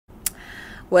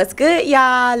What's good,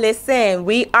 y'all? Listen,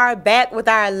 we are back with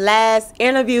our last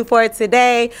interview for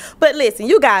today. But listen,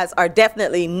 you guys are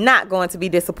definitely not going to be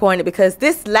disappointed because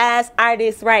this last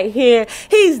artist right here,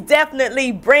 he's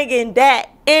definitely bringing that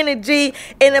energy.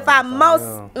 And if I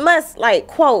must like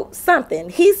quote something,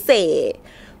 he said,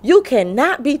 "You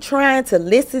cannot be trying to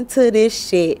listen to this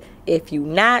shit if you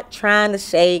not trying to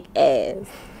shake ass."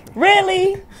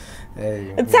 Really?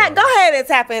 Hey, go ahead and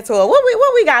tap into it.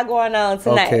 What we got going on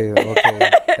tonight? Okay.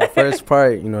 That first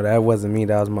part, that wasn't me.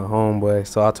 That was my homeboy.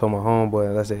 So I told my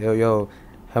homeboy, I said, yo,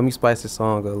 help me spice this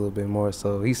song up a little bit more.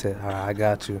 So he said, all right, I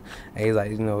got you. And he's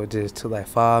like, it just took like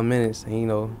 5 minutes.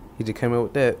 And, he just came in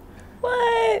with that.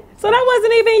 What? So that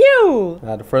wasn't even you?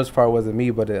 The first part wasn't me,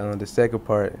 but the second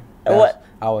part,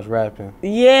 I was rapping.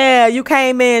 Yeah, you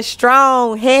came in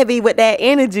strong, heavy with that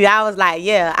energy. I was like,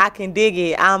 yeah, I can dig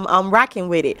it. I'm rocking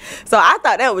with it. So I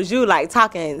thought that was you like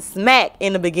talking smack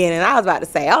in the beginning. I was about to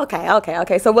say,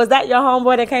 okay. So was that your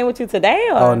homeboy that came with you today?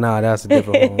 Or? Oh, no, that's a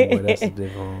different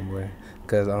homeboy.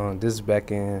 Because this is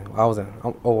back in,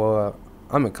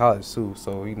 I'm in college too.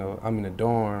 So, I'm in the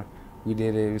dorm. We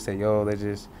did it. We said, yo, let's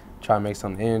just try to make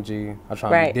some energy. I'm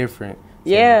trying to be different. So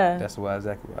yeah. That's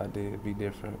exactly what I did, be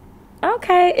different.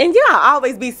 Okay, and y'all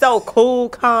always be so cool,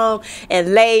 calm,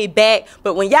 and laid back.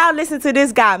 But when y'all listen to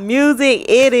this guy music,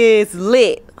 it is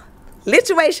lit.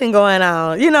 Lituation going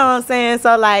on. You know what I'm saying?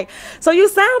 So you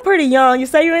sound pretty young. You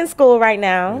say you're in school right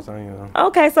now. Yes, I am.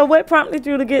 Okay, so what prompted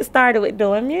you to get started with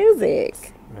doing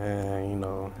music? Man,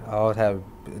 I always have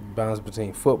balance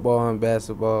between football and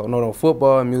basketball. No,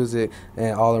 football and music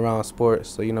and all around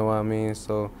sports. So you know what I mean?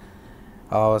 So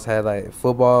I always had like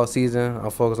football season.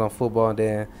 I'm focused on football, and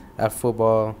then after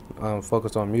football, I'm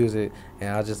focused on music. And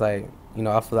I just I feel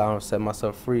like I don't set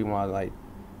myself free when I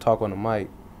talk on the mic.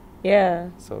 Yeah.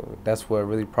 So that's what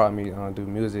really prompted me to do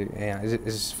music, and it's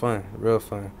just fun, real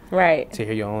fun. Right. To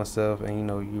hear your own stuff, and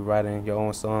you writing your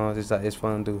own songs. It's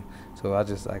fun to do. So I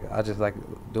just like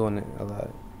doing it a lot.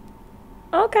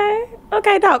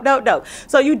 Okay, dope.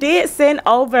 So you did send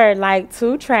over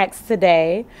 2 tracks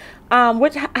today.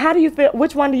 How do you feel?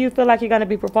 Which one do you feel like you're gonna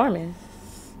be performing?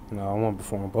 I want to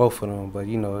perform both of them, but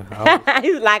he's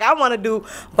like, I want to do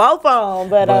both of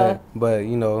them, but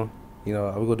we're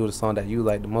gonna do the song that you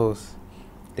like the most.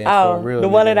 Dance for a real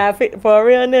one that I fit for a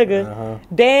real nigga.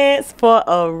 Dance for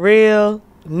a real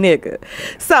nigga.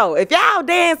 So if y'all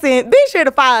dancing, be sure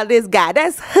to follow this guy.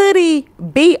 That's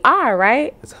Hoodybr,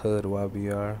 right? It's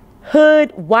Hoodybr.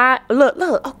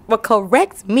 Look,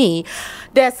 correct me.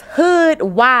 That's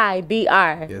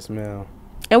Hoodybr. Yes, ma'am.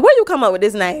 And where you come up with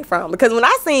this name from? Because when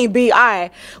I seen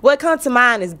BR, what comes to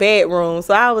mind is bedroom.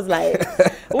 So I was like,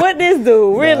 what this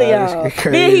dude really y'all?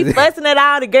 Then he fussing at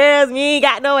all the girls. Me ain't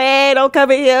got no ad. Don't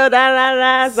come in here.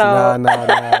 So.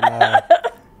 Nah.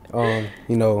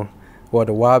 Well,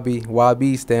 the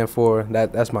YB stand for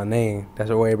that's my name. That's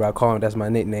what everybody call me. That's my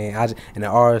nickname. And the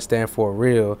R stand for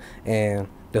real. And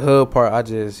the hood part, my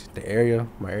area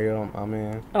I'm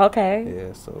in. Okay.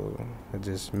 Yeah, so I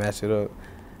just match it up.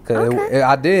 Cause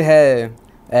I did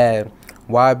have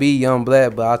YB Young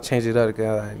Black, but I changed it up.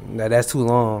 That's too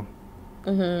long.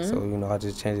 So I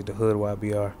just changed it to Hood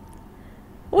YBR.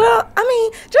 Well,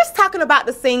 just talking about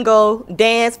the single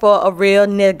 "Dance for a Real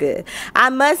Nigga,"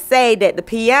 I must say that the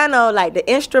piano, the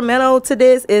instrumental to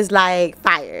this, is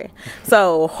fire.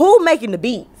 So who making the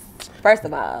beats? First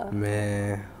of all,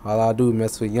 man, all I do is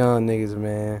mess with young niggas,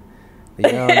 man. The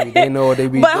young, they know what they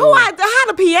be but doing. How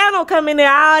the piano come in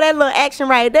there? All that little action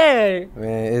right there.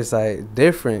 Man, it's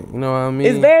different. You know what I mean?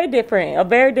 It's very different. A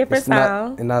very different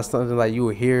sound. And not something you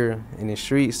would hear in the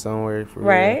streets somewhere. For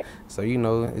right. Real. So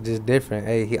it's just different.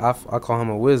 Hey, I call him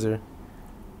a wizard.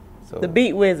 So, the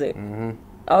beat wizard.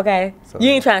 Okay. So, you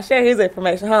ain't trying to share his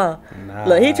information, huh? Nah.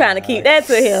 Look, he trying to keep that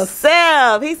to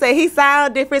himself. He said he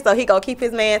sound different, so he gonna keep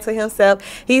his man to himself.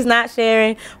 He's not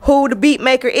sharing who the beat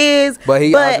maker is. But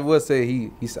I would say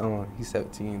he's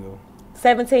 17 though.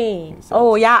 17.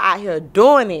 Oh, y'all out here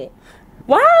doing it.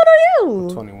 How old are you? I'm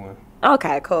 21.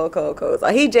 Okay, cool. So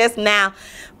he just now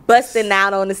busting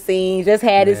out on the scene, just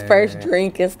had his first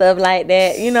drink and stuff like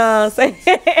that. You know what I'm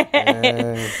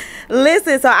saying?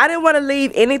 Listen, so I didn't want to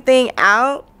leave anything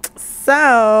out.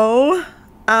 So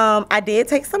I did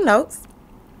take some notes.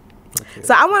 Okay.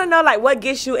 So I want to know what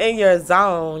gets you in your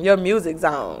zone, your music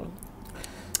zone.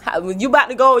 You about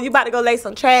to go lay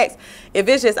some tracks. If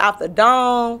it's just off the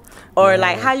dome, or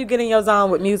how you get in your zone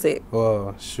with music?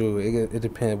 Well, sure, it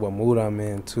depends what mood I'm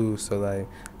in too. So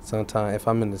sometimes if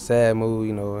I'm in the sad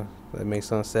mood, that makes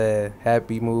some sad,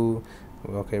 happy mood.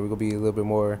 Okay, we're gonna be a little bit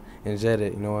more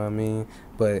energetic. You know what I mean?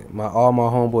 But all my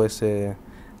homeboys said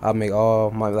I make all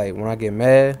my when I get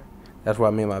mad, that's where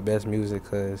I made my best music,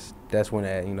 because that's when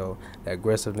that, you know, that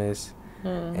aggressiveness,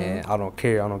 and I don't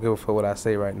care. I don't give a fuck what I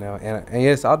say right now. And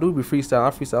yes, I do be freestyle. I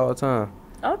freestyle all the time.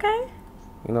 Okay.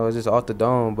 You know, it's just off the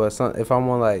dome. But if I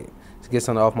want like to get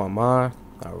something off my mind,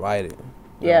 I write it.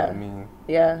 You know what I mean?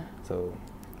 Yeah. So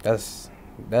that's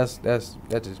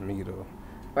just me though.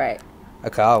 Right. I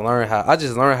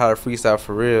just learned how to freestyle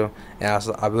for real, and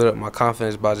I built up my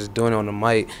confidence by just doing it on the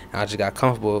mic, and I just got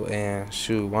comfortable. And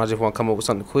shoot, when I just want to come up with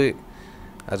something quick,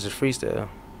 I just freestyle.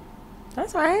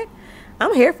 That's right.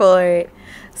 I'm here for it.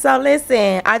 So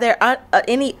listen, are there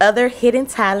any other hidden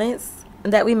talents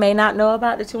that we may not know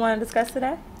about that you want to discuss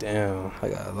today? Damn, I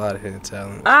got a lot of hidden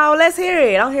talent. Oh, let's hear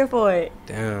it. I'm here for it.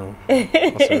 Damn.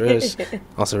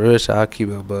 On some real shit, I'll keep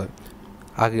it, but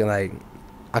I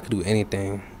could do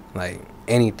anything. Like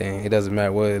anything. It doesn't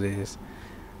matter what it is.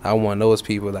 I want those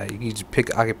people, like, you just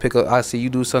I can pick up, I see you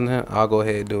do something, I'll go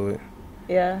ahead and do it.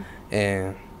 Yeah.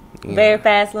 And very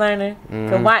fast learner.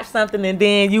 Can watch something and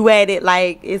then you at it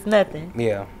like it's nothing.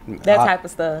 Yeah. That type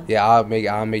of stuff. Yeah,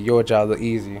 I'll make your job look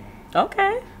easy.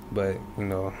 Okay. But you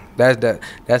know,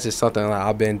 that's just something like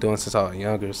I've been doing since I was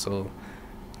younger, so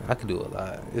I could do a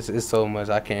lot. It's so much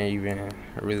I can't even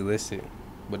really list it.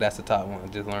 But that's the top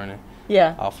one, just learning.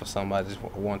 Yeah. Off of somebody just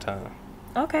one time.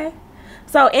 Okay.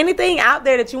 So anything out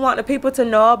there that you want the people to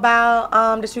know about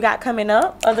that you got coming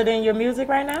up other than your music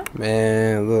right now?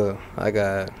 Man, look, I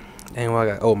got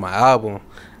my album.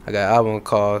 I got an album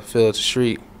called Field to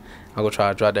Street. I'm gonna try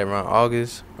to drop that around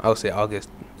August. I would say August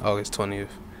 20th.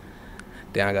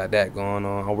 Then I got that going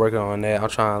on. I'm working on that. I'm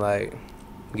trying to like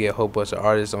get a whole bunch of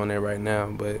artists on there right now,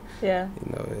 but yeah,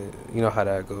 you know how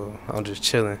that go. I'm just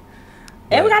chilling.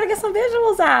 And we gotta get some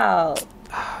visuals out.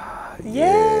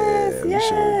 Yes.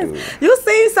 Sure you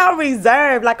seem so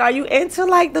reserved. Like, are you into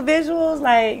like the visuals?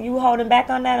 Like, you holding back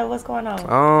on that, or what's going on?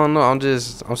 I don't know. I'm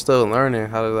still learning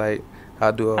how to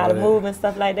do all how to that. move and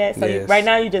stuff like that. So yes. right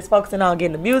now you're just focusing on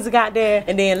getting the music out there,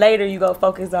 and then later you go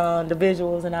focus on the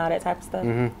visuals and all that type of stuff.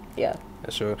 Yeah,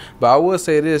 that's sure. But I will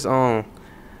say this: I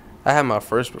had my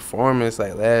first performance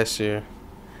like last year.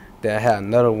 Then I had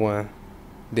another one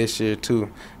this year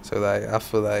too. So like I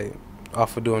feel like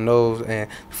off of doing those, and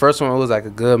the first one was like a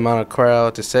good amount of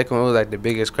crowd. The second one was like the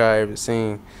biggest crowd I ever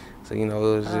seen. So it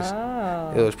was just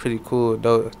it was pretty cool.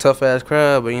 Though tough ass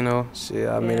crowd, but shit,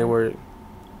 I made it work.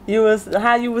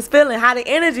 How you was feeling, how the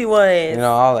energy was. I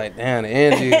was like, damn, the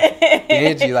energy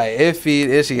like iffy,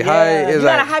 is she high? You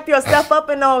gotta hype yourself up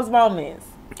in those moments.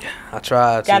 I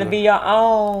tried to. Gotta be your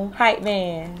own hype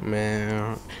man.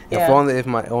 Man, if only they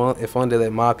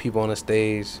let my people on the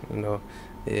stage,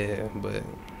 yeah, but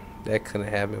that couldn't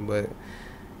happen. But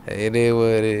hey, it is what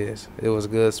it is. It was a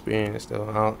good experience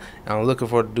though. I'm looking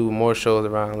forward to do more shows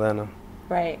around Atlanta.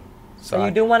 Right. So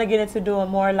you do want to get into doing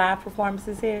more live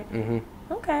performances here?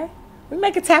 Okay. We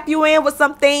may can tap you in with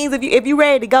some things if you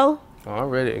ready to go. Oh, I'm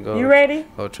ready to go. You ready?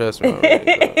 Oh, trust me, I'm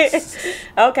ready to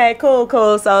go. Okay,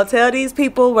 cool. So tell these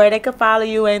people where they can follow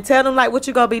you and tell them like what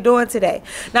you gonna be doing today.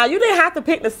 Now you didn't have to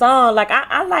pick the song. Like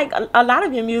I like a lot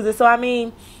of your music, so I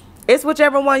mean, it's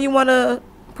whichever one you wanna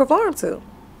perform to.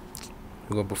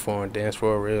 We're gonna perform "Dance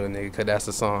for a Real Nigga" because that's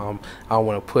the song I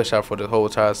want to push out for the whole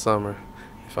entire summer.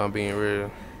 If I'm being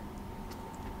real.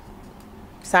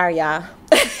 Sorry, y'all.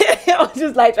 I was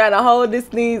just like trying to hold this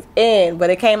sneeze in, but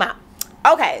it came out.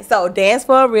 Okay, so "Dance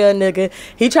for a Real Nigga."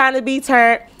 He trying to be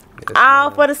turned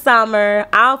all for the summer,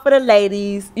 all for the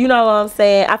ladies. You know what I'm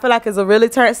saying? I feel like it's a really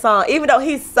turned song, even though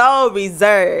he's so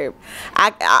reserved.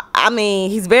 I mean,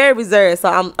 he's very reserved,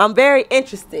 so I'm very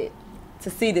interested to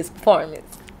see this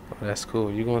performance. That's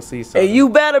cool. You gonna see something. And you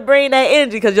better bring that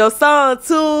energy because your song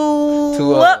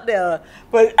too up there.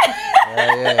 But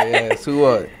yeah, too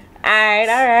up. All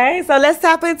right. So let's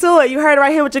tap into it. You heard it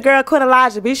right here with your girl Queen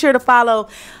Elijah. Be sure to follow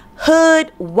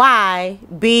Hoodybr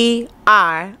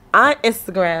on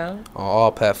Instagram. On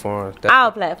all platforms.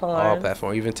 All platforms. All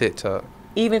platforms. Even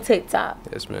TikTok.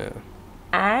 Yes, ma'am.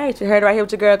 All right. You heard it right here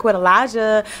with your girl Queen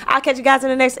Elijah. I'll catch you guys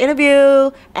in the next interview.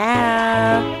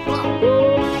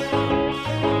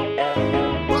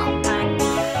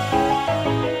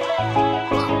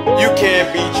 You can't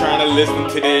be trying to listen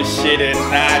to this shit and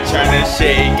not trying to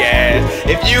shake ass.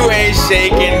 If you ain't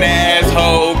shaking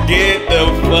asshole, get the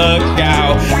fuck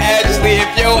out. Actually,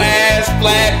 if your ass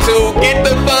flat too,